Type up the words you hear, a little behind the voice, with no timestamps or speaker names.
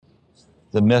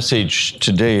The message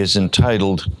today is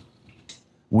entitled,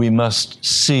 We Must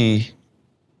See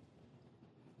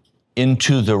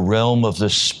into the Realm of the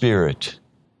Spirit.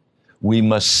 We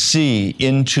must see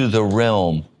into the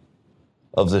realm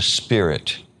of the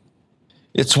Spirit.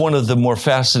 It's one of the more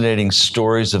fascinating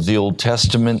stories of the Old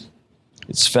Testament.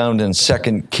 It's found in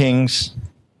 2 Kings,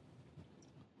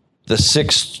 the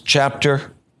 6th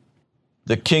chapter.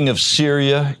 The king of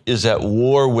Syria is at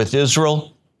war with Israel.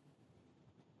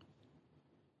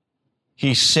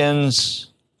 He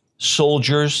sends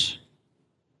soldiers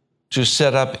to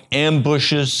set up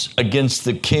ambushes against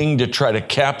the king to try to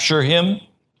capture him.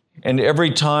 And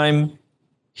every time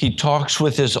he talks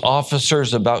with his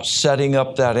officers about setting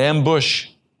up that ambush,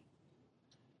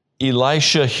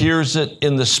 Elisha hears it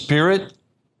in the spirit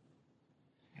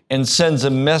and sends a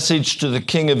message to the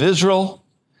king of Israel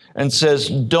and says,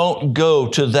 don't go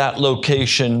to that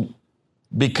location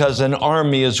because an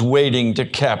army is waiting to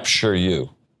capture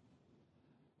you.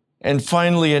 And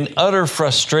finally, in utter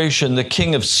frustration, the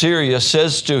king of Syria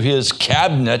says to his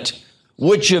cabinet,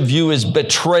 which of you is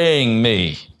betraying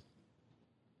me?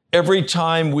 Every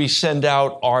time we send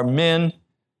out our men,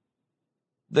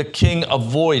 the king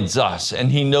avoids us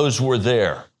and he knows we're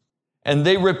there. And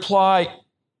they reply,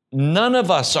 none of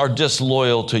us are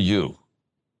disloyal to you.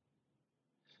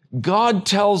 God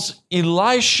tells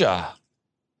Elisha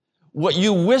what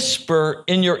you whisper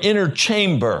in your inner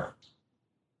chamber.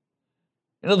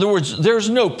 In other words, there's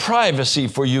no privacy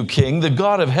for you, king. The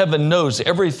God of heaven knows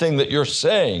everything that you're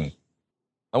saying.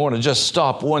 I want to just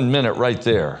stop 1 minute right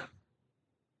there.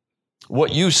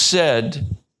 What you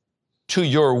said to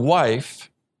your wife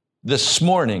this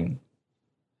morning,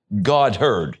 God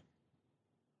heard.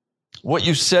 What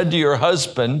you said to your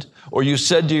husband or you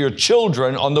said to your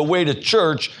children on the way to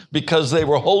church because they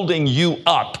were holding you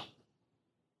up,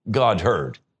 God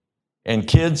heard. And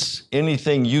kids,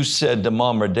 anything you said to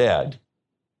mom or dad,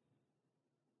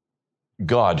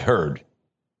 God heard.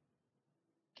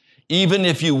 Even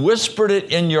if you whispered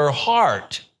it in your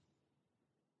heart,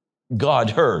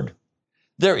 God heard.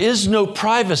 There is no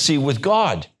privacy with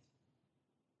God.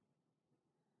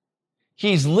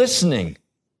 He's listening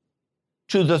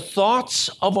to the thoughts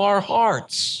of our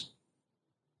hearts.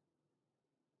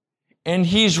 And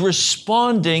He's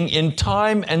responding in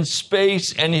time and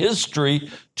space and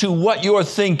history to what you're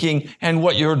thinking and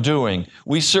what you're doing.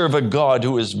 We serve a God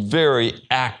who is very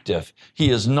active.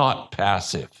 He is not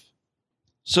passive.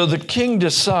 So the king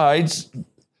decides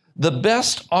the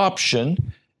best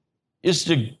option is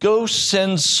to go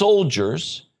send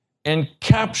soldiers and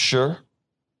capture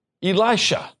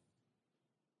Elisha.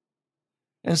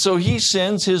 And so he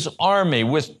sends his army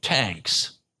with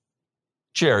tanks,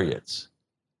 chariots.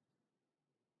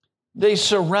 They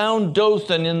surround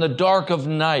Dothan in the dark of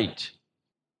night.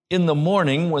 In the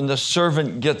morning, when the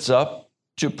servant gets up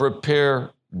to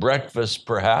prepare breakfast,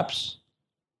 perhaps,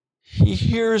 he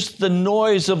hears the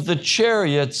noise of the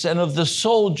chariots and of the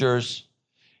soldiers,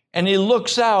 and he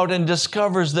looks out and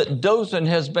discovers that Dothan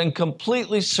has been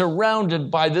completely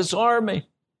surrounded by this army.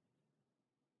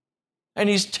 And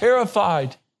he's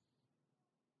terrified.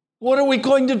 What are we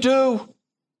going to do?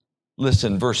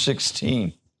 Listen, verse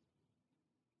 16.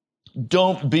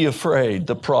 Don't be afraid,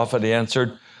 the prophet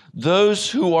answered. Those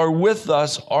who are with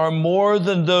us are more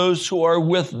than those who are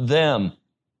with them.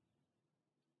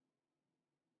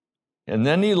 And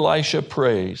then Elisha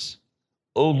prays,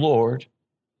 O Lord,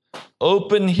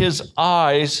 open his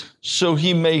eyes so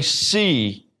he may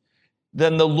see.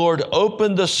 Then the Lord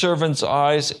opened the servant's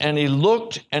eyes, and he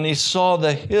looked and he saw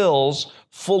the hills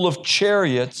full of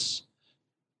chariots,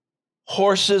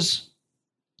 horses,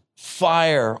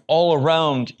 fire all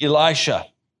around Elisha.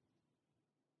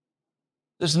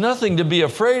 There's nothing to be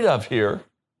afraid of here,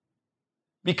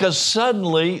 because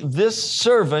suddenly this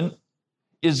servant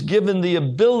is given the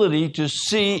ability to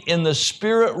see in the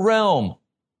spirit realm.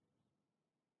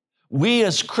 We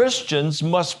as Christians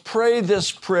must pray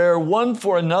this prayer one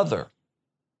for another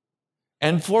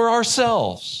and for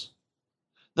ourselves,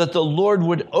 that the Lord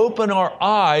would open our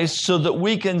eyes so that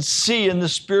we can see in the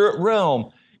spirit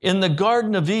realm. In the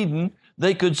Garden of Eden,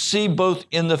 they could see both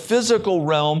in the physical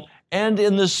realm and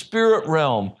in the spirit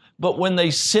realm. But when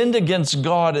they sinned against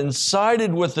God and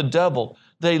sided with the devil,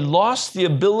 they lost the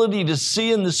ability to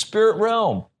see in the spirit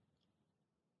realm.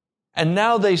 And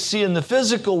now they see in the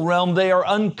physical realm, they are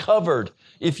uncovered.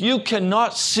 If you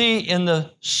cannot see in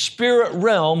the spirit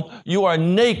realm, you are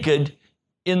naked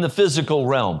in the physical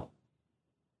realm.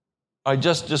 I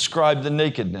just described the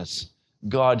nakedness.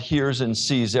 God hears and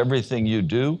sees everything you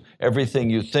do,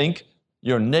 everything you think.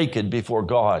 You're naked before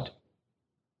God.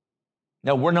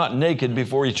 Now, we're not naked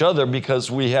before each other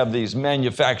because we have these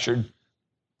manufactured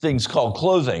things called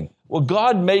clothing. Well,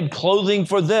 God made clothing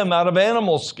for them out of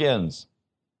animal skins.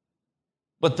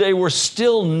 But they were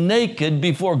still naked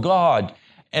before God,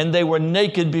 and they were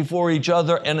naked before each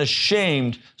other and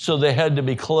ashamed, so they had to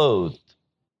be clothed.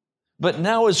 But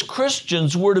now as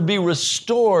Christians, we're to be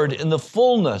restored in the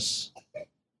fullness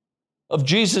of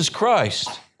Jesus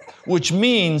Christ, which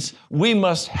means we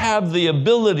must have the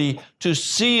ability to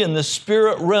see in the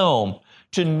spirit realm,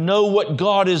 to know what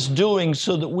God is doing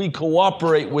so that we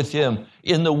cooperate with Him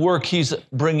in the work He's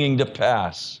bringing to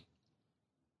pass.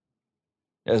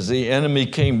 As the enemy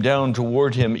came down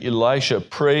toward him, Elisha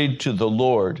prayed to the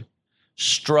Lord,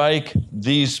 strike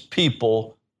these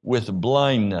people with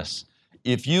blindness.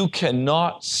 If you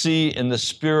cannot see in the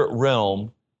spirit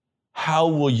realm, how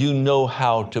will you know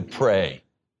how to pray?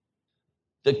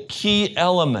 The key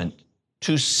element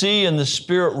to see in the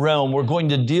spirit realm, we're going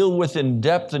to deal with in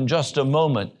depth in just a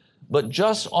moment, but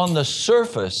just on the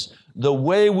surface, the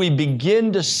way we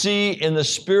begin to see in the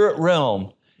spirit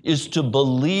realm is to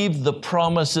believe the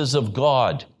promises of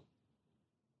God.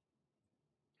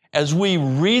 As we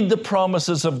read the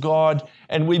promises of God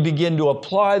and we begin to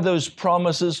apply those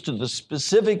promises to the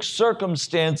specific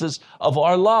circumstances of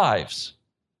our lives,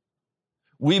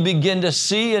 we begin to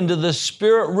see into the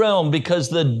spirit realm, because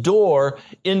the door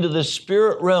into the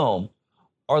spirit realm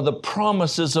are the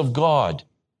promises of God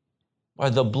by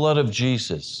the blood of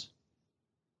Jesus.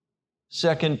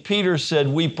 2 Peter said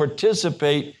we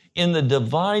participate in the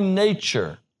divine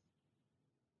nature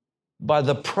by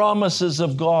the promises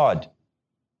of God.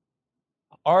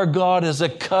 Our God is a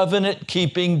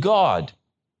covenant-keeping God.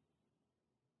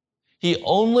 He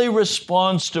only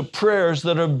responds to prayers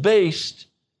that are based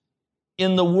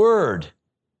in the Word,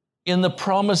 in the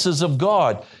promises of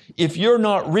God. If you're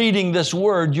not reading this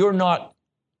Word, you're not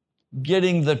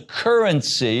getting the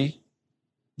currency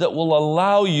that will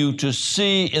allow you to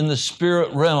see in the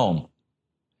spirit realm.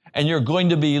 And you're going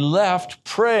to be left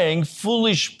praying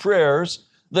foolish prayers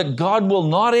that God will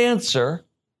not answer.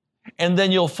 And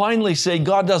then you'll finally say,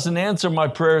 God doesn't answer my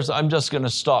prayers, I'm just going to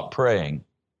stop praying.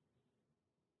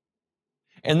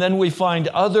 And then we find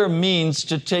other means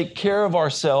to take care of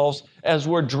ourselves as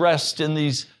we're dressed in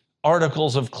these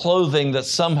articles of clothing that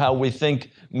somehow we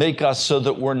think make us so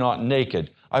that we're not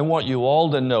naked. I want you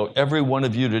all to know, every one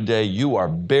of you today, you are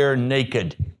bare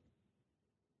naked.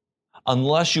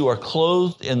 Unless you are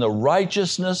clothed in the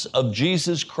righteousness of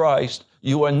Jesus Christ,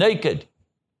 you are naked.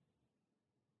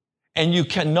 And you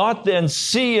cannot then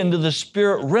see into the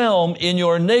spirit realm in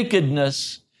your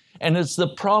nakedness. And it's the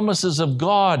promises of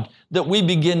God that we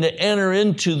begin to enter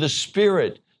into the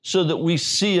Spirit so that we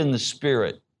see in the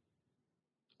Spirit.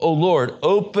 Oh Lord,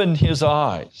 open his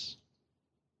eyes.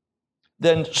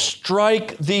 Then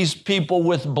strike these people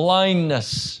with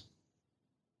blindness.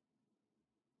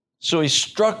 So he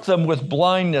struck them with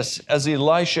blindness as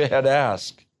Elisha had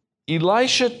asked.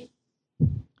 Elisha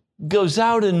goes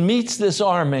out and meets this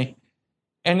army,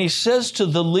 and he says to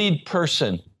the lead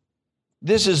person,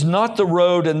 "This is not the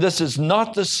road and this is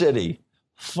not the city.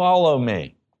 Follow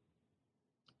me.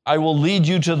 I will lead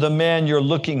you to the man you're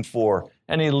looking for."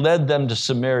 And he led them to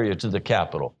Samaria, to the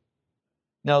capital.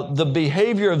 Now, the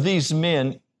behavior of these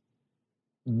men,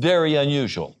 very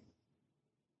unusual.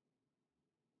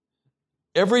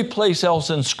 Every place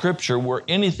else in Scripture where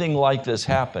anything like this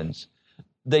happens,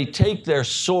 they take their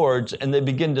swords and they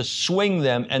begin to swing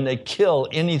them and they kill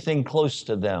anything close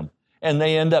to them. And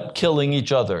they end up killing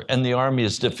each other and the army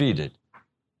is defeated.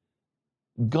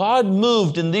 God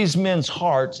moved in these men's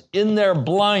hearts in their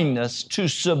blindness to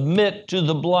submit to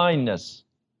the blindness.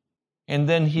 And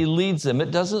then he leads them.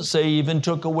 It doesn't say he even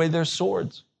took away their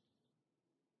swords.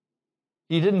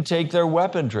 He didn't take their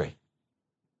weaponry.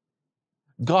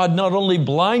 God not only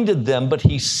blinded them, but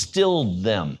he stilled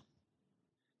them.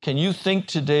 Can you think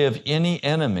today of any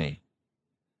enemy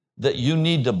that you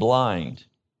need to blind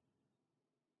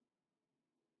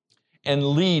and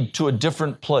lead to a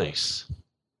different place?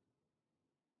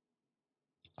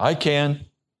 I can.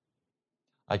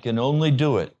 I can only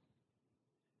do it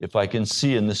if I can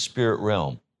see in the spirit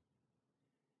realm.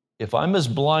 If I'm as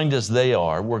blind as they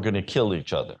are, we're going to kill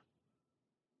each other.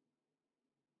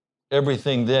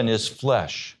 Everything then is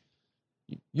flesh.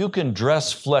 You can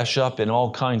dress flesh up in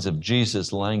all kinds of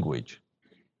Jesus language.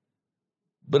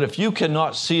 But if you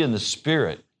cannot see in the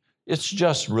spirit, it's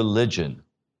just religion,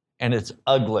 and it's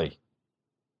ugly,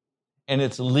 and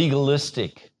it's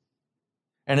legalistic,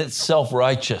 and it's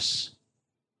self-righteous.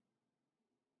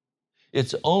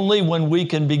 It's only when we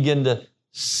can begin to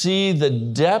see the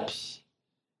depth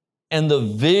and the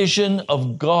vision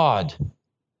of God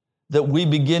that we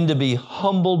begin to be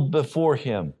humbled before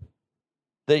him.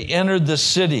 They entered the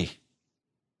city.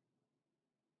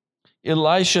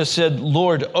 Elisha said,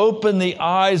 Lord, open the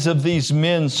eyes of these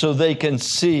men so they can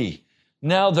see.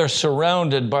 Now they're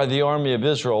surrounded by the army of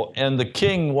Israel, and the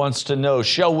king wants to know,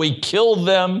 shall we kill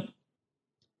them?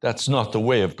 That's not the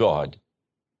way of God.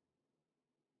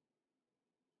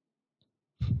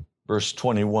 Verse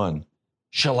 21,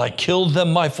 shall I kill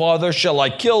them, my father? Shall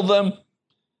I kill them?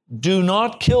 Do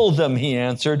not kill them, he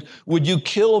answered. Would you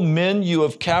kill men you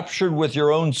have captured with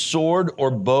your own sword or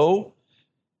bow?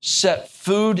 Set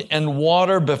food and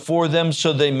water before them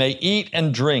so they may eat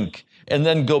and drink, and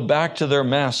then go back to their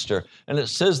master. And it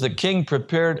says the king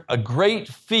prepared a great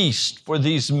feast for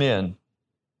these men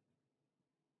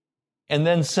and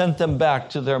then sent them back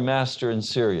to their master in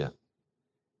Syria.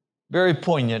 Very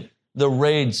poignant. The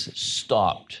raids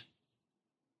stopped.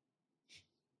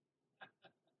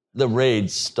 The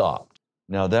raids stopped.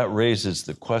 Now that raises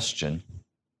the question,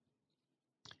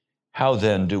 how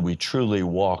then do we truly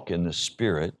walk in the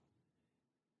Spirit?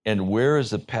 And where is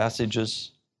the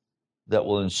passages that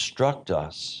will instruct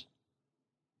us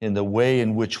in the way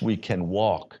in which we can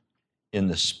walk in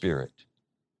the Spirit?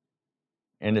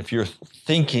 And if you're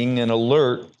thinking and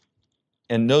alert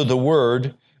and know the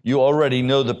Word, you already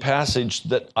know the passage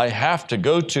that I have to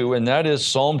go to, and that is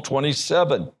Psalm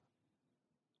 27.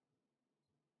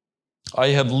 I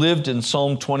have lived in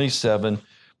Psalm 27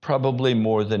 probably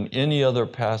more than any other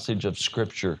passage of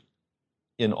Scripture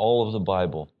in all of the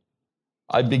Bible.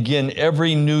 I begin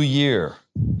every new year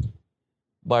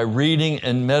by reading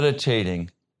and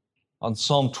meditating on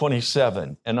Psalm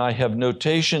 27, and I have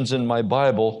notations in my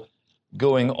Bible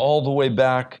going all the way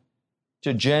back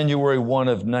to January 1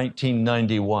 of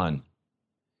 1991.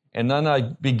 And then I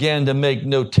began to make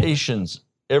notations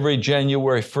every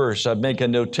January 1st. I'd make a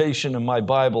notation in my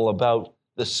Bible about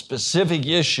the specific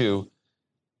issue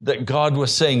that God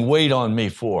was saying, wait on me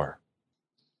for.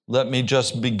 Let me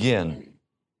just begin.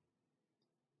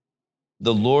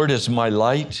 The Lord is my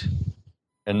light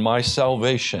and my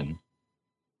salvation.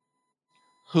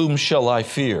 Whom shall I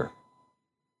fear?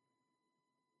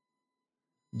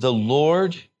 The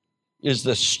Lord is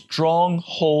the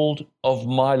stronghold of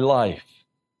my life.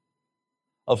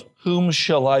 Of whom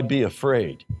shall I be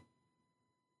afraid?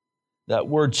 That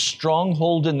word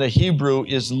stronghold in the Hebrew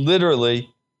is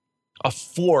literally a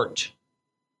fort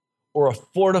or a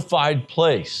fortified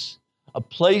place, a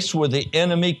place where the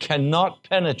enemy cannot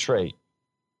penetrate.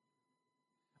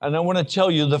 And I want to tell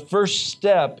you, the first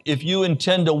step, if you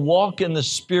intend to walk in the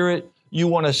Spirit, you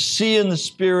want to see in the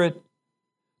Spirit,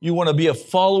 you want to be a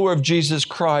follower of Jesus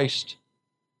Christ,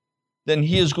 then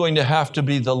He is going to have to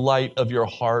be the light of your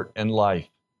heart and life.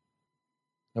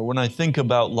 Now, when I think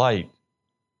about light,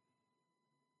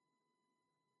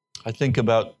 I think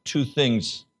about two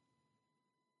things.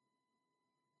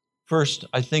 First,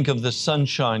 I think of the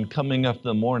sunshine coming up in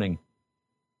the morning,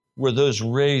 where those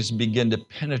rays begin to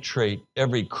penetrate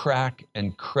every crack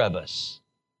and crevice.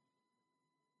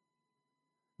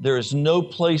 There is no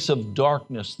place of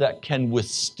darkness that can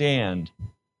withstand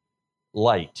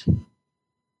light.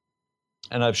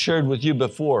 And I've shared with you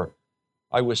before,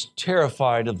 I was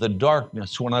terrified of the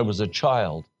darkness when I was a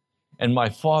child. And my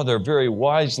father, very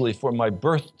wisely for my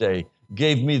birthday,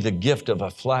 gave me the gift of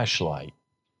a flashlight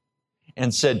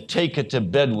and said, take it to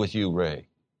bed with you, Ray.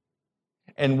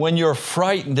 And when you're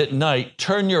frightened at night,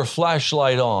 turn your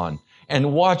flashlight on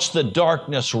and watch the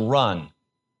darkness run.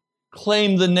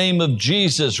 Claim the name of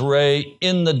Jesus, Ray,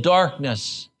 in the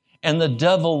darkness, and the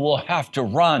devil will have to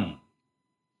run.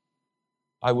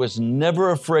 I was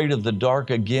never afraid of the dark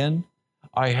again.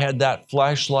 I had that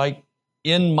flashlight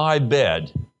in my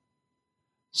bed.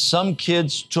 Some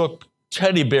kids took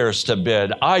teddy bears to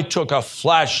bed. I took a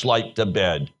flashlight to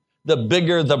bed. The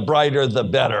bigger, the brighter, the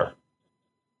better.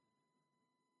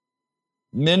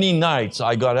 Many nights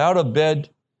I got out of bed,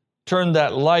 turned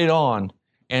that light on,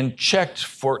 and checked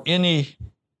for any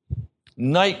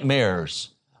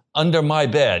nightmares under my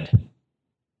bed,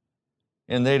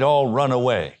 and they'd all run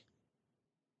away.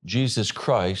 Jesus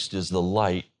Christ is the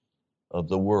light of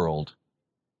the world.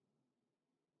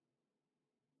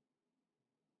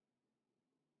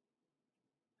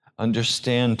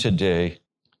 Understand today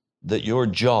that your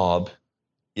job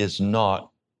is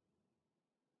not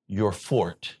your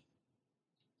fort.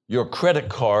 Your credit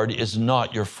card is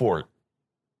not your fort.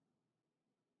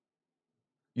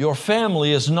 Your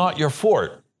family is not your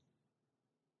fort.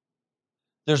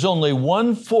 There's only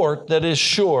one fort that is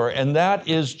sure, and that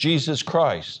is Jesus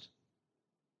Christ.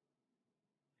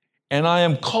 And I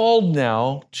am called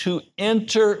now to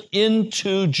enter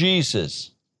into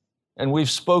Jesus. And we've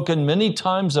spoken many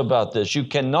times about this. You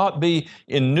cannot be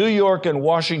in New York and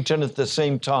Washington at the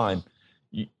same time.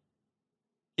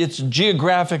 It's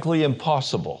geographically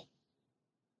impossible.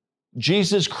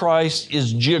 Jesus Christ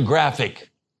is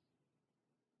geographic.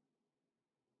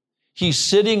 He's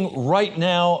sitting right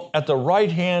now at the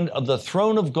right hand of the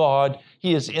throne of God.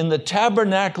 He is in the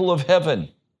tabernacle of heaven.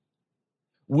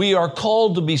 We are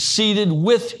called to be seated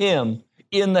with Him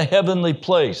in the heavenly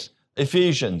place.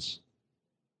 Ephesians.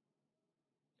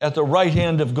 At the right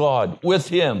hand of God, with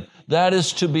Him. That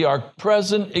is to be our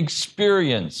present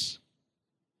experience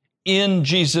in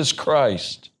Jesus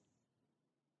Christ.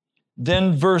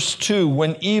 Then verse 2,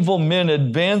 when evil men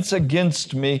advance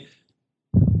against me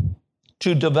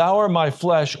to devour my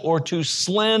flesh or to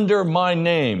slander my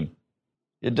name.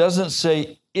 It doesn't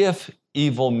say if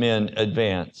evil men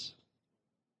advance.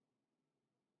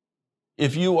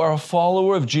 If you are a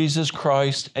follower of Jesus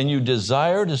Christ and you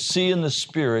desire to see in the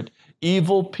Spirit,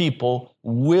 evil people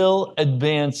will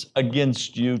advance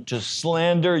against you to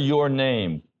slander your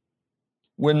name.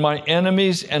 When my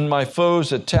enemies and my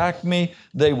foes attack me,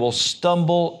 they will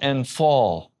stumble and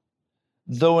fall.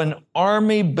 Though an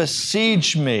army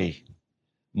besiege me,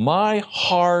 my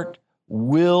heart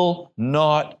will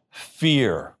not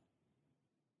fear.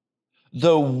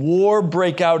 Though war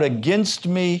break out against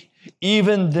me,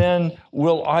 even then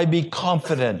will I be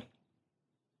confident.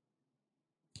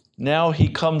 Now he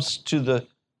comes to the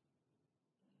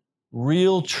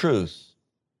real truth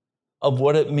of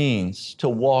what it means to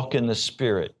walk in the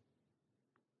Spirit.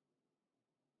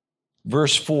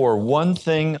 Verse 4, one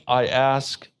thing I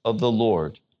ask of the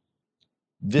Lord,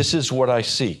 this is what I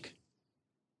seek,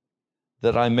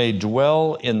 that I may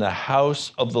dwell in the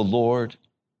house of the Lord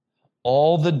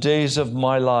all the days of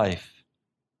my life.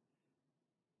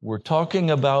 We're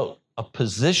talking about a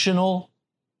positional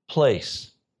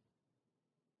place.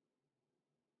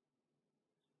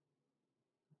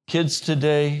 Kids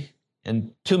today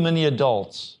and too many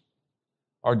adults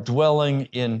are dwelling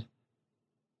in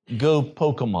Go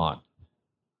Pokemon.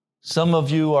 Some of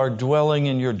you are dwelling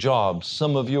in your jobs.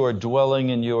 Some of you are dwelling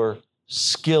in your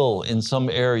skill in some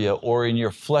area or in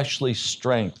your fleshly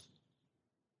strength.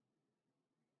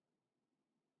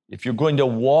 If you're going to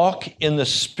walk in the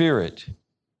Spirit,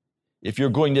 if you're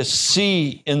going to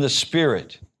see in the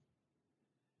Spirit,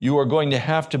 you are going to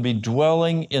have to be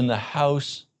dwelling in the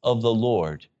house of the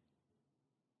Lord.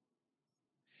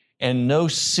 And no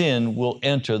sin will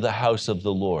enter the house of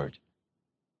the Lord.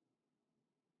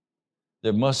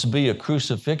 There must be a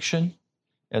crucifixion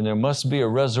and there must be a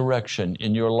resurrection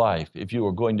in your life if you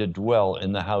are going to dwell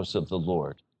in the house of the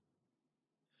Lord.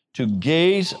 To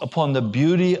gaze upon the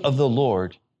beauty of the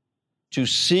Lord, to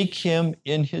seek Him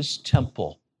in His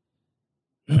temple.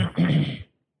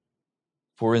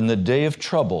 For in the day of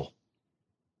trouble,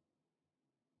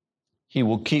 He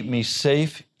will keep me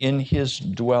safe in His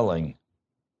dwelling.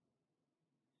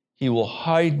 He will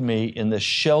hide me in the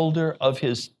shelter of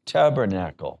His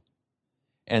tabernacle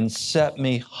and set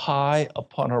me high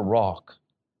upon a rock.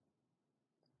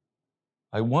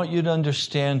 I want you to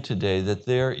understand today that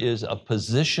there is a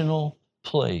positional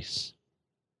place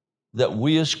that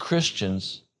we as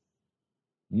Christians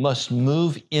must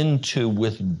move into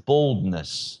with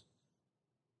boldness.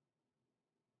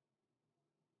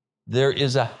 There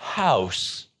is a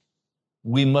house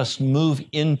we must move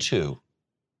into,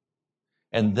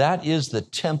 and that is the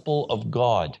temple of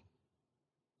God.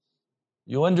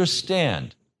 You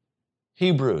understand?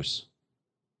 Hebrews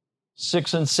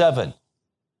 6 and 7.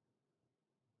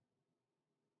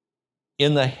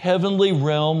 In the heavenly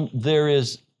realm, there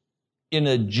is, in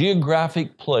a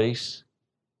geographic place,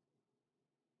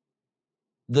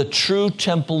 the true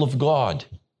temple of God.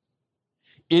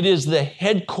 It is the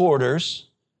headquarters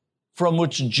from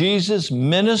which Jesus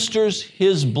ministers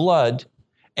His blood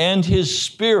and His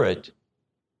Spirit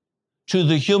to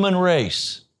the human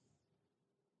race.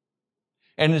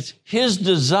 And it's His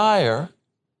desire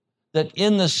that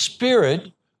in the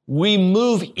Spirit we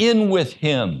move in with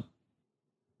Him.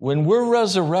 When we're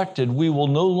resurrected, we will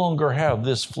no longer have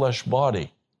this flesh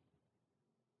body.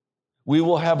 We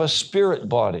will have a spirit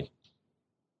body.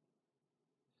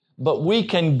 But we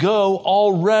can go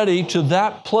already to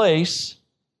that place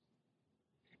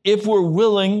if we're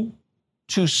willing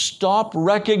to stop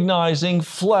recognizing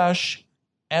flesh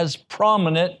as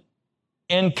prominent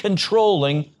and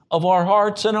controlling of our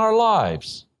hearts and our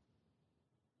lives.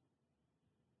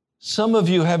 Some of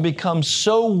you have become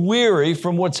so weary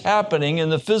from what's happening in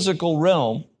the physical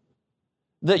realm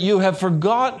that you have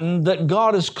forgotten that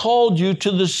God has called you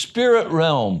to the spirit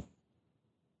realm,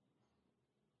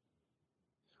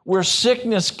 where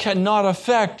sickness cannot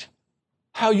affect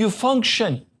how you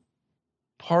function.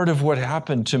 Part of what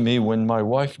happened to me when my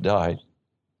wife died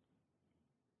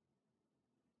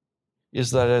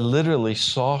is that I literally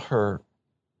saw her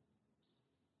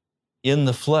in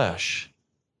the flesh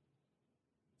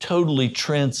totally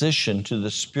transitioned to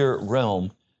the spirit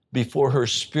realm before her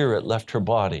spirit left her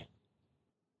body.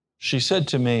 She said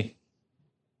to me,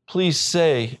 "Please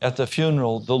say at the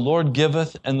funeral, 'The Lord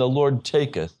giveth and the Lord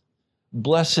taketh.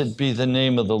 Blessed be the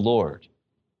name of the Lord.'"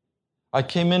 I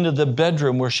came into the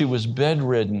bedroom where she was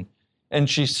bedridden, and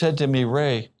she said to me,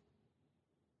 "Ray,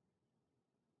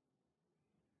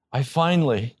 I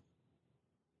finally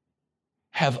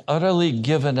have utterly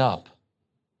given up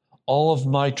all of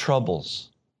my troubles,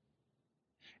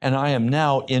 and I am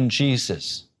now in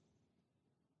Jesus."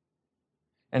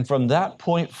 And from that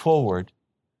point forward,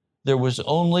 there was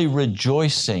only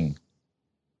rejoicing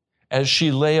as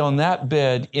she lay on that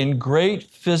bed in great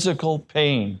physical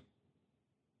pain,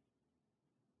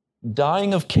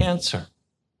 dying of cancer.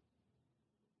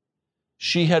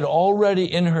 She had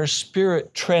already in her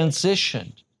spirit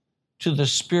transitioned to the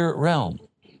spirit realm.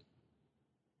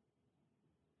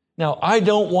 Now, I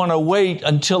don't want to wait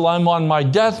until I'm on my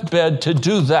deathbed to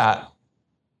do that.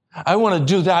 I want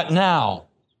to do that now.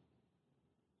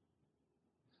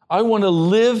 I want to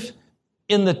live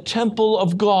in the temple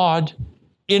of God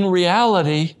in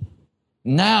reality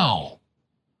now.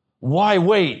 Why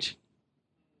wait?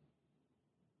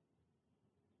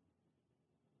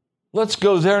 Let's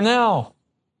go there now.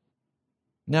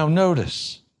 Now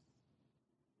notice,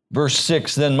 verse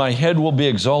 6, "Then my head will be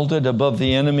exalted above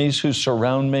the enemies who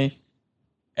surround me.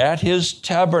 At his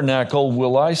tabernacle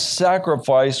will I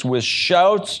sacrifice with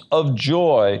shouts of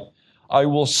joy. I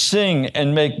will sing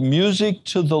and make music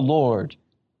to the Lord."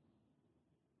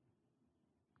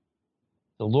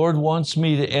 The Lord wants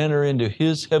me to enter into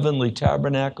his heavenly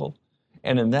tabernacle,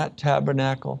 and in that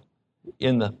tabernacle,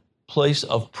 in the place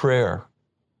of prayer,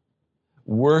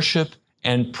 worship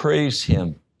and praise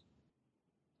him.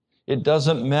 It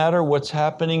doesn't matter what's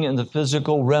happening in the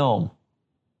physical realm.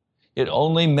 It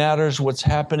only matters what's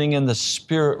happening in the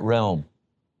spirit realm.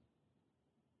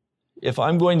 If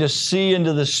I'm going to see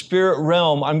into the spirit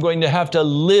realm, I'm going to have to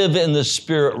live in the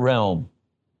spirit realm.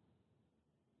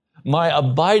 My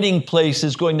abiding place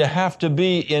is going to have to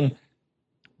be in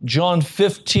John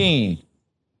 15,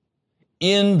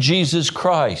 in Jesus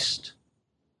Christ,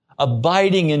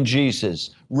 abiding in Jesus,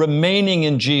 remaining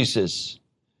in Jesus,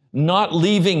 not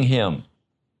leaving him.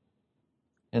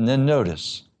 And then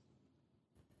notice,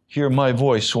 "Hear my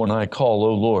voice when I call,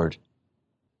 O Lord."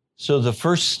 So the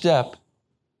first step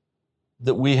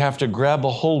that we have to grab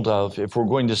a hold of if we're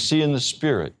going to see in the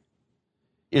Spirit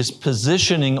is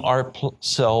positioning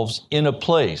ourselves in a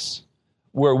place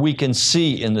where we can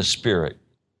see in the Spirit.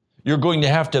 You're going to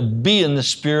have to be in the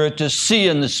Spirit to see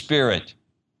in the Spirit.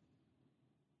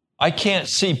 I can't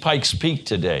see Pikes Peak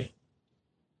today.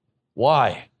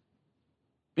 Why?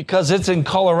 Because it's in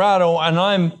Colorado and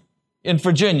I'm in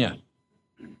Virginia.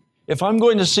 If I'm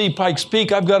going to see Pikes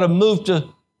Peak, I've got to move to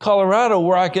Colorado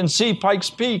where I can see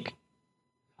Pikes Peak.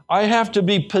 I have to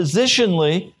be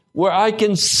positionally where I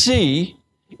can see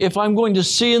if I'm going to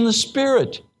see in the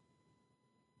Spirit.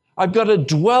 I've got to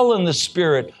dwell in the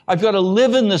Spirit. I've got to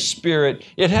live in the Spirit.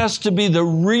 It has to be the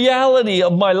reality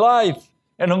of my life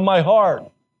and of my heart.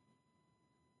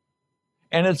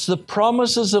 And it's the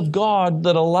promises of God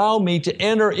that allow me to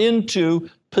enter into,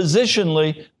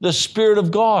 positionally, the Spirit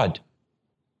of God.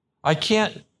 I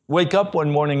can't wake up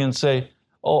one morning and say,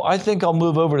 "Oh, I think I'll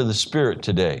move over to the Spirit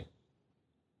today."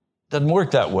 Doesn't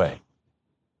work that way.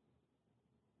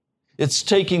 It's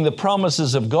taking the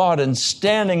promises of God and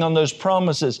standing on those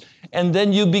promises, and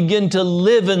then you begin to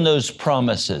live in those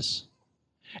promises.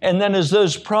 And then as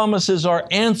those promises are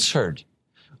answered,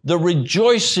 the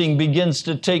rejoicing begins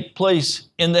to take place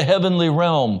in the heavenly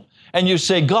realm. And you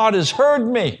say, "God has heard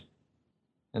me."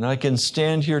 And I can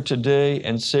stand here today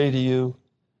and say to you,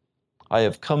 I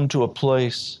have come to a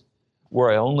place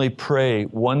where I only pray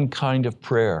one kind of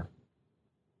prayer.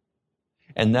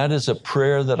 And that is a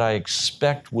prayer that I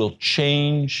expect will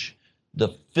change the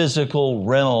physical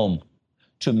realm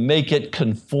to make it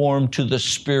conform to the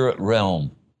spirit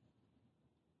realm.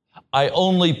 I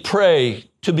only pray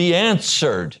to be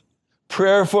answered.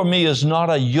 Prayer for me is not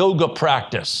a yoga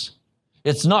practice.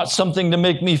 It's not something to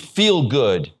make me feel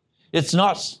good. It's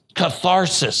not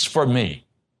catharsis for me.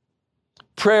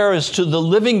 Prayer is to the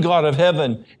living God of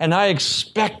heaven, and I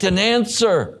expect an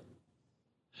answer.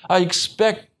 I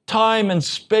expect time and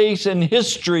space and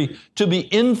history to be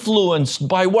influenced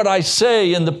by what I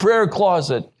say in the prayer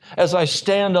closet as I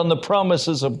stand on the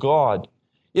promises of God.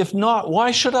 If not,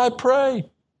 why should I pray?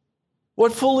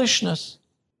 What foolishness.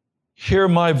 Hear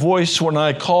my voice when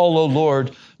I call, O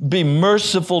Lord. Be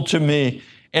merciful to me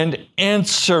and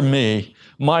answer me.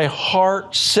 My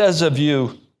heart says of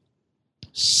you,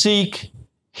 seek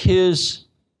His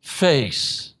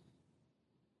face.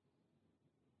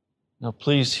 Now,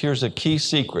 please, here's a key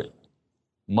secret.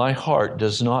 My heart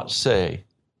does not say,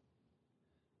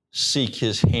 seek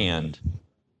His hand.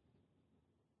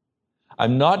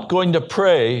 I'm not going to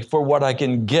pray for what I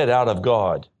can get out of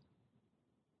God.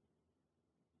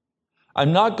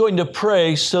 I'm not going to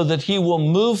pray so that He will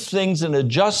move things and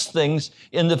adjust things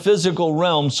in the physical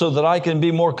realm so that I can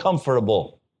be more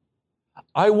comfortable.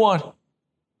 I want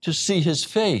to see His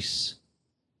face.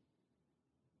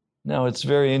 Now, it's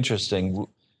very interesting.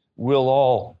 We'll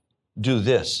all do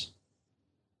this,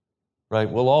 right?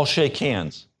 We'll all shake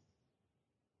hands.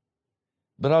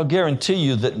 But I'll guarantee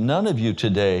you that none of you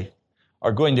today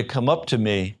are going to come up to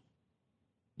me.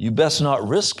 You best not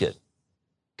risk it.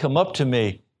 Come up to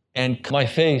me and my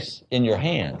face in your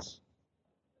hands.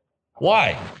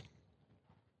 Why?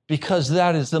 Because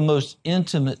that is the most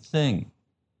intimate thing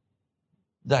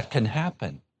that can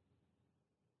happen.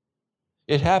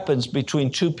 It happens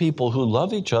between two people who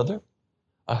love each other.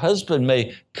 A husband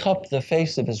may cup the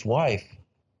face of his wife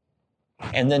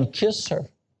and then kiss her,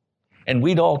 and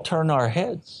we'd all turn our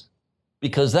heads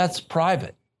because that's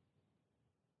private.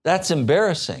 That's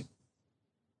embarrassing.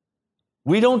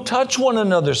 We don't touch one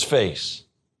another's face.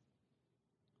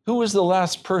 Who was the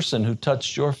last person who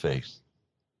touched your face?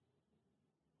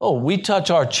 Oh, we touch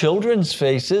our children's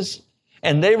faces,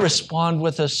 and they respond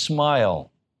with a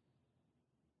smile.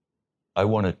 I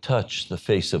want to touch the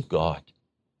face of God.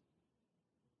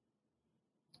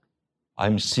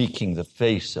 I'm seeking the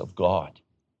face of God.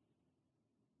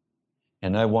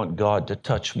 And I want God to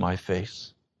touch my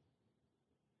face.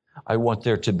 I want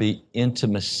there to be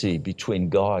intimacy between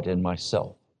God and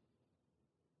myself.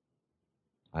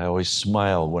 I always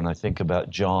smile when I think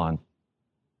about John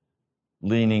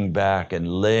leaning back and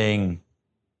laying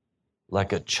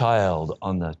like a child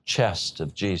on the chest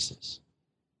of Jesus,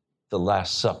 the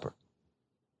Last Supper.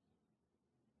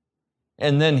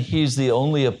 And then he's the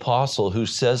only apostle who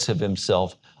says of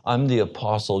himself, I'm the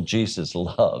apostle Jesus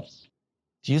loves.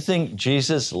 Do you think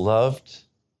Jesus loved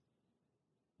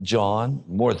John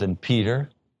more than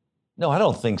Peter? No, I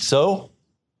don't think so.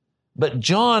 But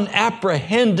John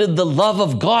apprehended the love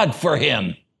of God for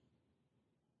him.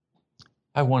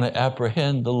 I want to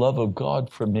apprehend the love of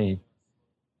God for me.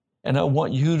 And I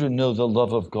want you to know the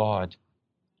love of God.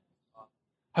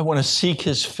 I want to seek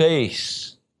His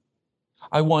face.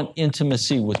 I want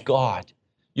intimacy with God.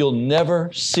 You'll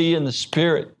never see in the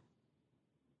Spirit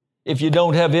if you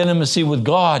don't have intimacy with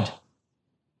God.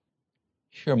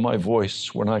 Hear my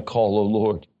voice when I call, O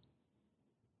Lord.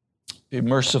 Be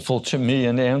merciful to me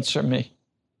and answer me.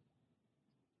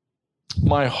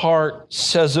 My heart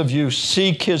says of you,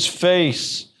 seek His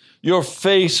face. Your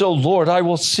face, O Lord, I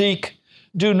will seek.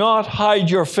 Do not hide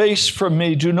your face from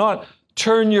me. Do not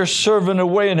turn your servant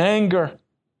away in anger.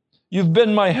 You've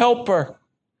been my helper.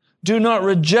 Do not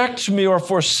reject me or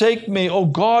forsake me, O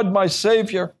God, my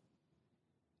Savior.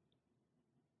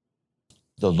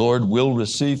 The Lord will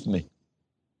receive me.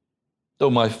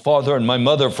 Though my father and my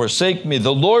mother forsake me,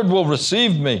 the Lord will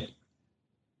receive me.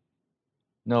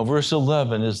 Now, verse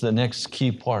 11 is the next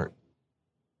key part.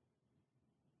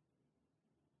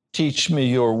 Teach me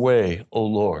your way, O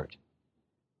Lord.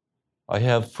 I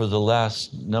have, for the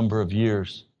last number of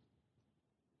years,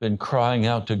 been crying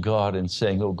out to God and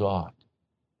saying, Oh God,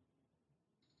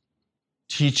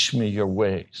 teach me your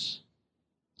ways.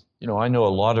 You know, I know a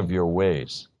lot of your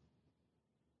ways.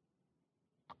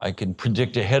 I can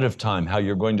predict ahead of time how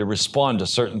you're going to respond to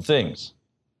certain things.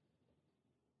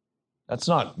 That's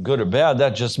not good or bad.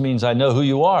 That just means I know who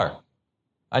you are.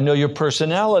 I know your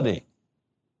personality.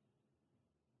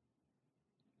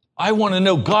 I want to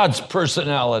know God's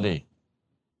personality.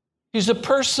 He's a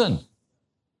person.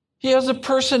 He has a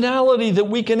personality that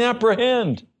we can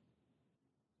apprehend.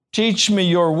 Teach me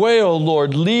your way, O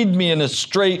Lord. Lead me in a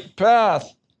straight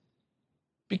path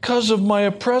because of my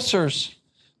oppressors.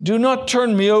 Do not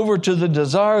turn me over to the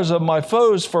desires of my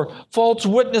foes, for false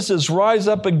witnesses rise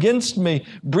up against me,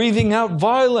 breathing out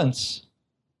violence.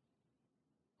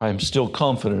 I am still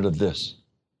confident of this.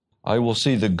 I will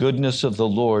see the goodness of the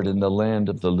Lord in the land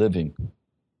of the living.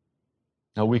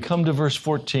 Now we come to verse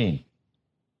 14.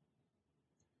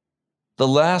 The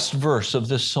last verse of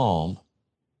this psalm,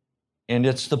 and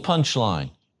it's the punchline.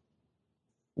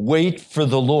 Wait for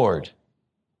the Lord.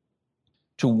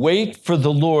 To wait for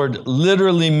the Lord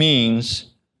literally means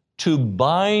to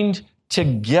bind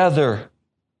together,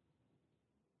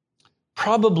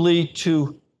 probably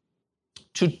to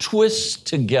twist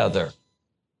together.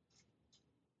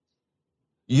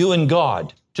 You and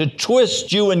God, to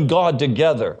twist you and God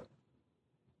together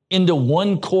into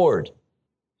one cord.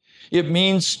 It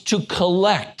means to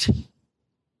collect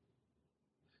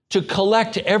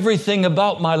everything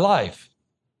about my life.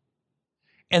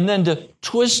 and then to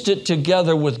twist it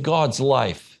together with God's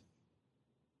life,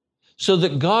 so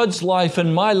that God's life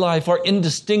and my life are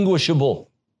indistinguishable.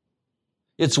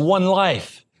 It's one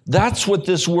life. That's what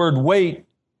this word wait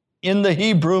in the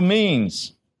Hebrew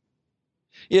means.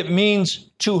 It means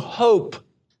to hope.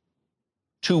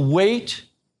 To wait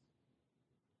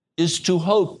is to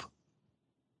hope.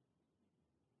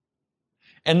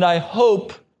 And I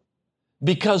hope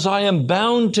because I am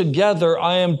bound together,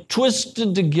 I am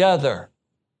twisted together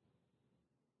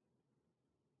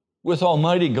with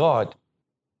Almighty God.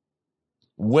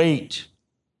 Wait.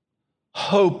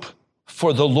 Hope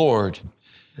for the Lord.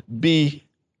 Be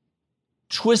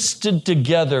twisted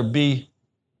together. Be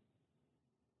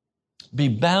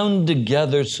bound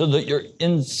together so that you're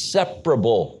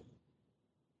inseparable.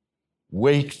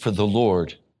 Wait for the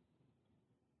Lord.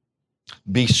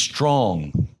 Be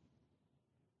strong.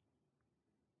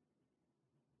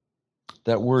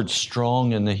 That word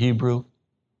strong in the Hebrew,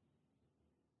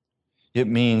 it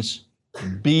means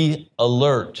be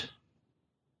alert.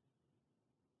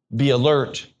 Be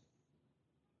alert.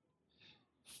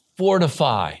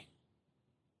 Fortify.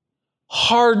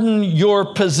 Harden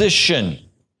your position.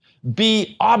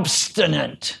 Be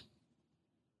obstinate.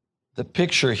 The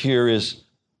picture here is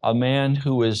a man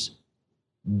who is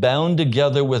bound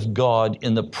together with God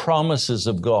in the promises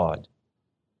of God.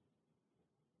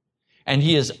 And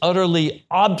he is utterly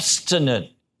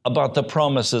obstinate about the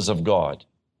promises of God.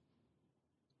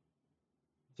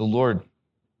 The Lord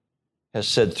has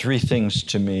said three things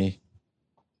to me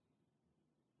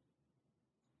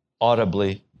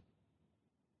audibly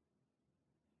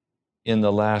in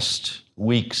the last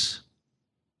weeks.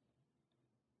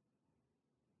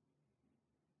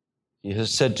 He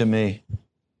has said to me,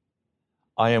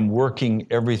 I am working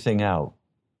everything out.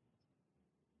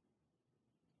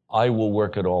 I will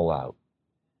work it all out.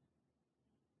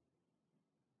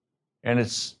 And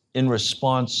it's in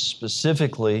response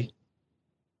specifically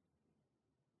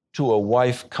to a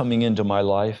wife coming into my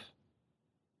life,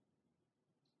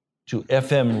 to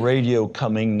FM radio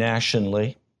coming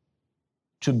nationally,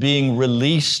 to being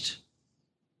released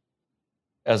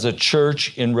as a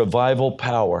church in revival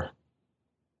power.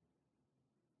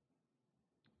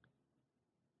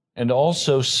 And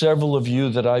also several of you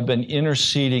that I've been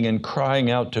interceding and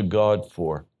crying out to God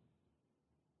for.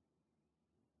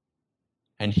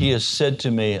 And He has said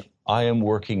to me, I am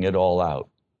working it all out.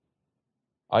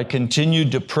 I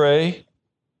continued to pray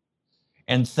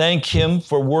and thank Him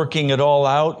for working it all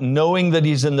out, knowing that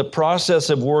He's in the process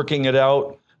of working it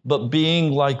out, but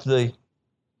being like the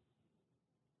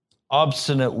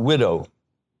obstinate widow,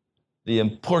 the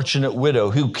importunate widow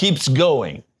who keeps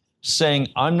going, saying,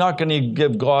 I'm not going to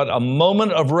give God a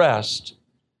moment of rest,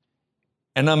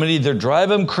 and I'm going to either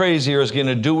drive Him crazy or He's going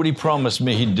to do what He promised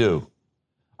me He'd do.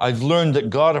 I've learned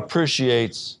that God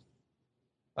appreciates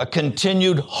a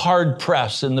continued hard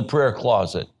press in the prayer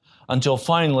closet until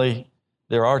finally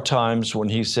there are times when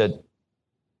He said,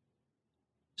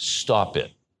 stop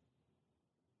it,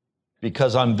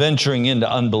 because I'm venturing into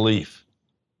unbelief.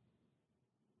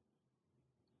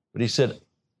 But He said,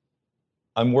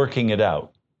 I'm working it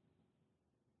out.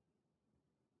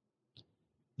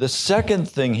 The second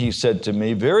thing He said to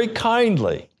me very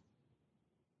kindly,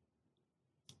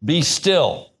 be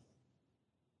still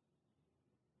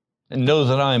and know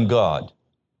that I am God,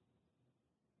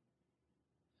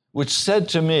 which said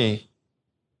to me,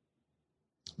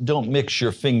 don't mix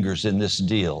your fingers in this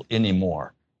deal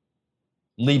anymore.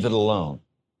 Leave it alone.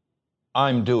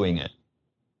 I'm doing it.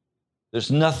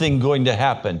 There's nothing going to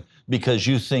happen because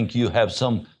you think you have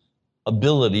some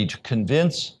ability to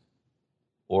convince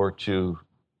or to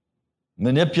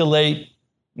manipulate.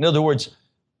 In other words,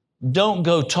 don't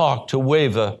go talk to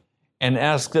WAVA and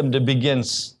ask them to begin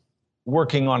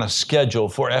working on a schedule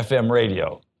for FM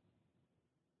radio.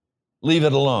 Leave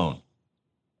it alone.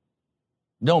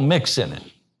 Don't mix in it.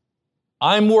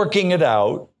 I'm working it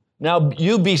out. Now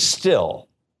you be still.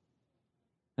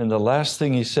 And the last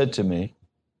thing He said to me,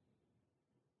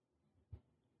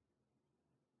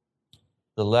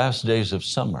 the last days of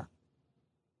summer.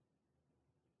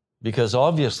 Because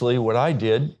obviously what I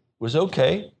did was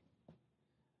okay.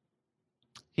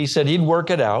 He said He'd work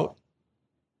it out.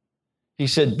 He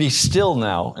said, be still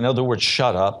now. In other words,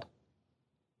 shut up.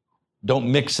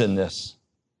 Don't mix in this.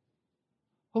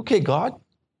 Okay, God,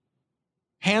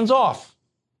 hands off.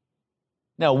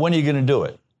 Now, when are you going to do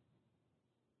it?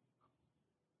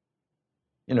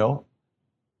 You know,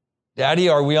 Daddy,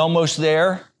 are we almost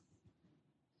there?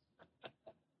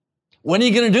 When are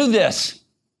you going to do this?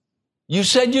 You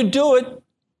said you'd do it.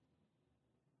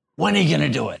 When are you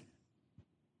going to do it?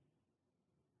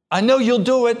 I know you'll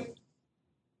do it.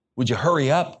 Would you hurry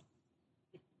up?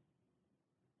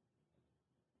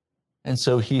 And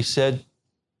so he said,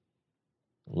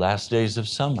 last days of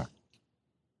summer.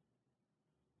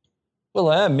 Well,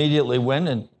 I immediately went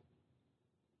and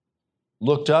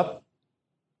looked up,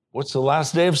 what's the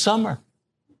last day of summer?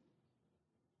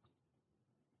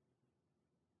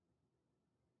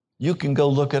 You can go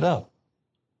look it up.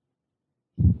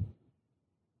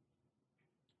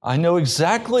 I know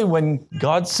exactly when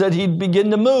God said he'd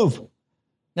begin to move.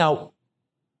 Now,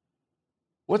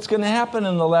 what's going to happen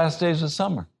in the last days of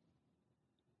summer?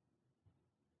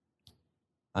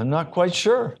 I'm not quite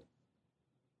sure.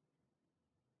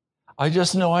 I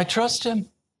just know I trust him.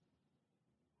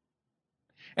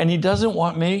 And he doesn't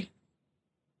want me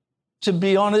to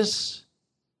be on his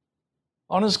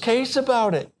case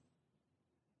about it.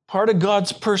 Part of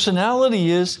God's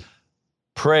personality is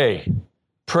pray,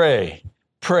 pray,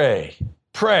 pray,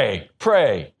 pray,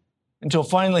 pray, until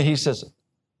finally he says,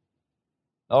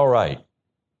 all right,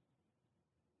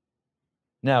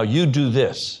 now you do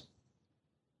this.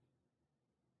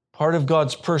 Part of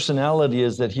God's personality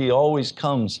is that he always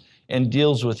comes and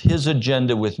deals with his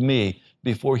agenda with me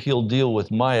before he'll deal with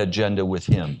my agenda with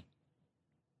him.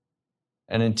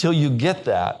 And until you get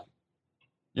that,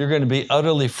 you're going to be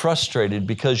utterly frustrated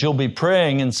because you'll be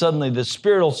praying and suddenly the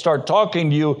Spirit will start talking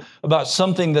to you about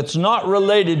something that's not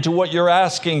related to what you're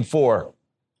asking for.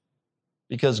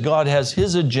 Because God has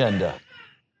his agenda.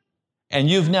 And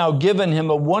you've now given him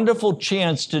a wonderful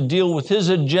chance to deal with his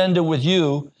agenda with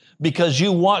you because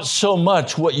you want so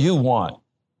much what you want.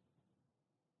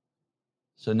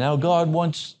 So now God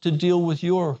wants to deal with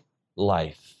your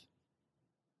life.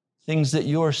 Things that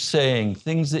you're saying,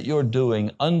 things that you're doing,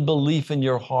 unbelief in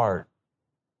your heart.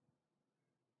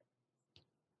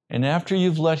 And after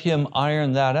you've let him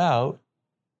iron that out,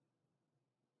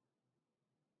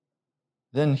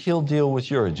 then he'll deal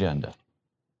with your agenda.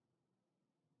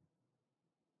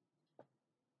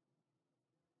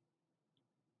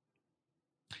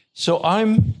 So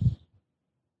I'm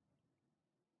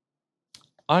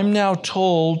now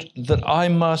told that I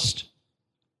must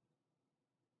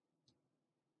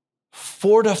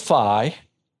fortify,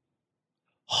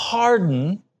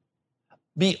 harden,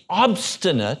 be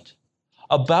obstinate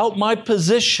about my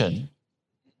position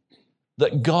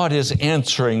that God is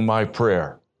answering my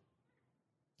prayer.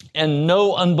 And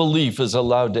no unbelief is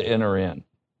allowed to enter in.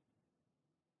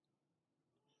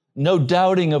 No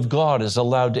doubting of God is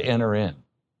allowed to enter in.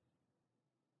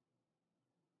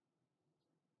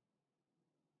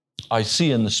 I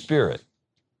see in the Spirit.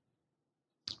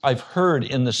 I've heard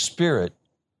in the Spirit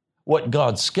what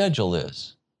God's schedule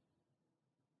is.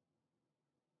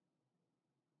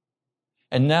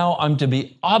 And now I'm to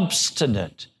be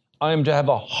obstinate. I am to have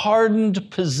a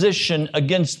hardened position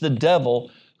against the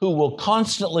devil who will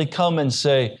constantly come and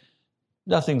say,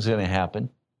 nothing's going to happen.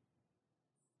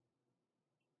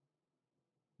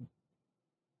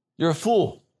 You're a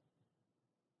fool.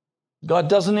 God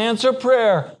doesn't answer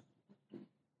prayer.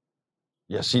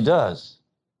 Yes, he does.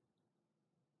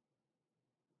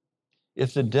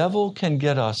 If the devil can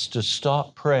get us to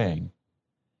stop praying,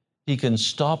 he can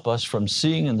stop us from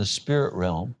seeing in the spirit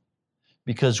realm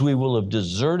because we will have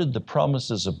deserted the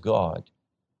promises of God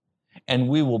and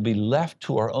we will be left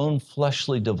to our own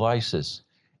fleshly devices.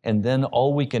 And then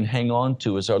all we can hang on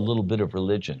to is our little bit of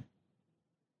religion.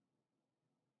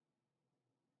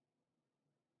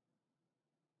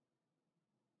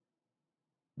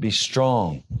 Be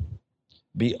strong.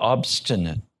 Be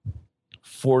obstinate.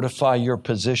 Fortify your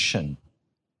position.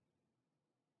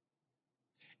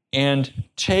 And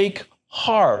take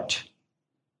heart.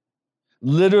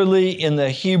 Literally in the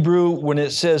Hebrew, when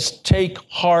it says take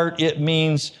heart, it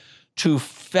means to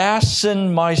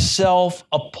fasten myself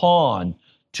upon,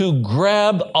 to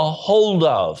grab a hold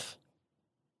of.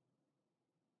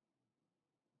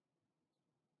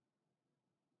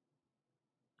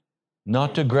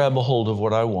 Not to grab a hold of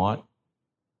what I want,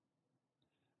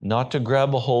 not to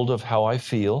grab a hold of how I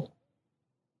feel,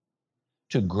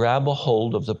 to grab a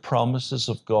hold of the promises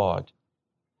of God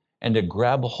and to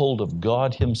grab a hold of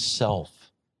God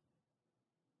Himself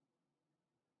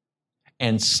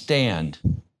and stand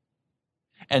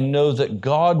and know that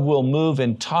God will move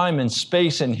in time and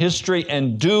space and history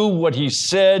and do what He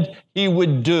said He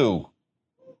would do.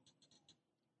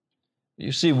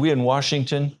 You see, we in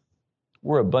Washington,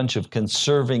 we're a bunch of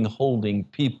conserving, holding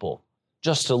people.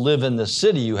 Just to live in the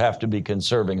city, you have to be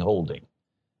conserving, holding.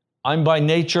 I'm by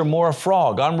nature more a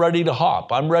frog. I'm ready to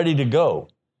hop. I'm ready to go.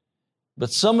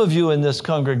 But some of you in this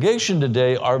congregation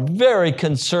today are very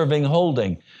conserving,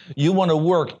 holding. You want to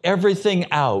work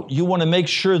everything out. You want to make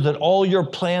sure that all your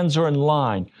plans are in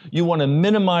line. You want to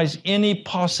minimize any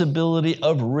possibility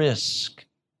of risk.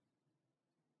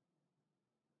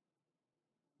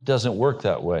 It doesn't work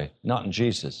that way, not in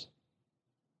Jesus.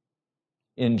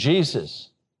 In Jesus,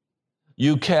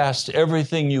 you cast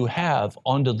everything you have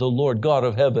onto the Lord God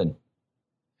of heaven.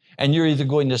 And you're either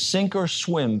going to sink or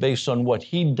swim based on what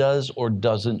He does or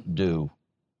doesn't do.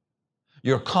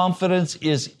 Your confidence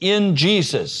is in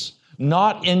Jesus,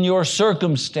 not in your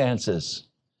circumstances.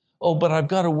 Oh, but I've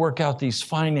got to work out these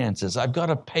finances. I've got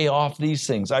to pay off these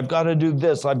things. I've got to do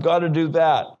this. I've got to do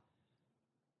that.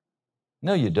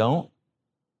 No, you don't.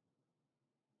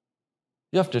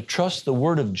 You have to trust the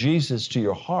word of Jesus to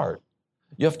your heart.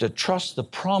 You have to trust the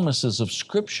promises of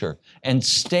Scripture and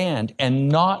stand and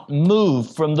not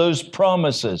move from those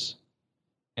promises.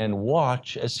 And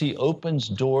watch as He opens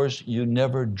doors you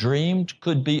never dreamed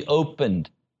could be opened.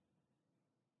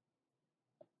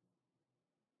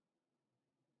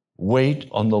 Wait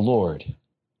on the Lord.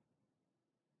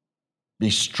 Be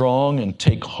strong and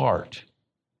take heart.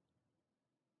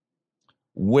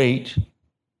 Wait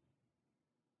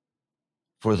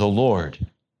for the Lord.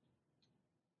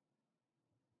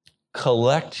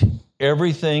 Collect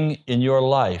everything in your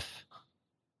life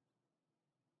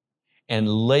and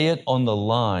lay it on the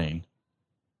line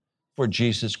for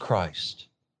Jesus Christ.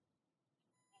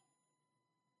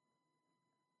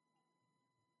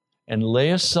 And lay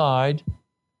aside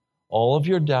all of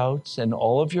your doubts and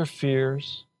all of your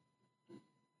fears.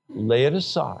 Lay it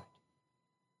aside.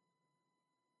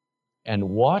 And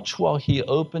watch while He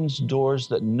opens doors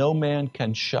that no man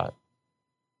can shut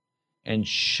and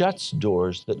shuts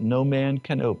doors that no man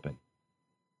can open.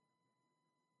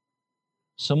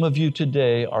 Some of you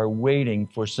today are waiting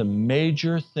for some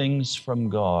major things from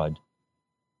God.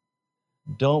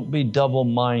 Don't be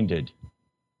double-minded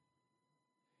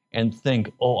and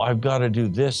think, oh, I've got to do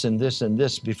this and this and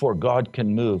this before God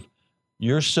can move.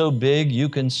 You're so big, you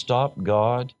can stop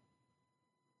God.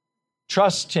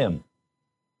 Trust Him.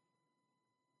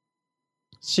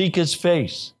 Seek His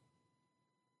face.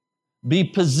 Be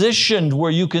positioned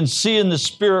where you can see in the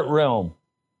spirit realm.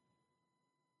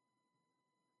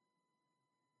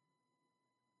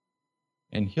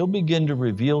 And He'll begin to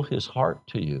reveal His heart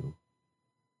to you.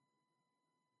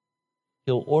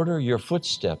 He'll order your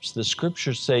footsteps. The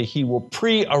Scriptures say He will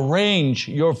prearrange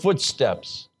your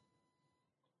footsteps.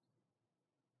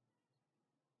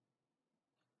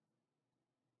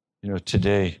 You know,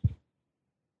 today,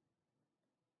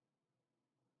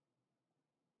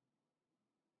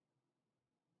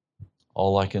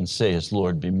 all I can say is,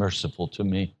 Lord, be merciful to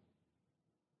me.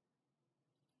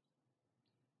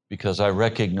 Because I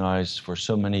recognize for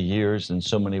so many years and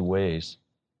so many ways,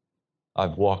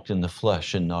 I've walked in the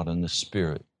flesh and not in the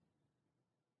Spirit.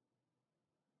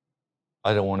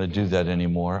 I don't want to do that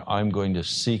anymore. I'm going to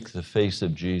seek the face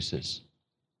of Jesus.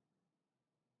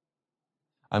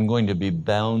 I'm going to be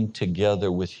bound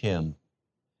together with Him,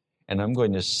 and I'm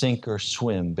going to sink or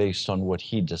swim based on what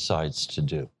He decides to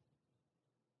do,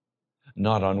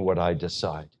 not on what I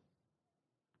decide.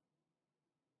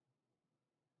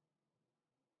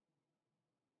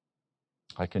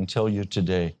 I can tell you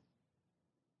today,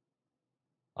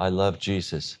 I love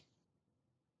Jesus,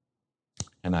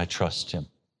 and I trust Him.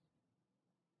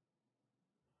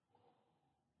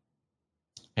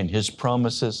 And His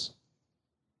promises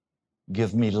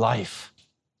give me life.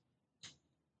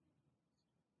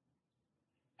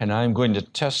 And I'm going to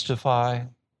testify.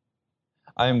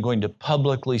 I am going to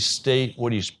publicly state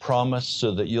what He's promised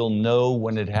so that you'll know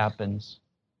when it happens.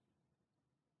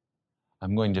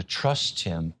 I'm going to trust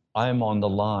Him. I'm on the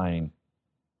line,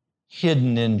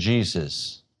 hidden in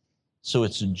Jesus. So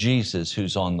it's Jesus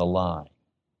who's on the line.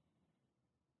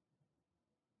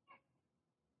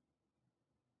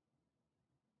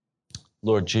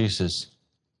 Lord Jesus,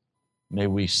 may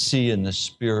we see in the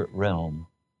spirit realm.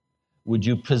 Would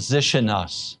you position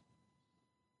us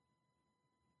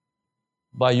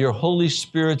by your Holy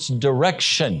Spirit's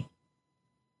direction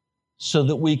so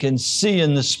that we can see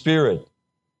in the Spirit?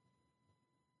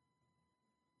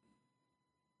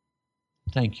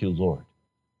 Thank you, Lord.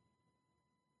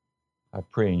 I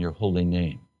pray in your holy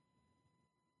name.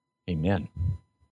 Amen.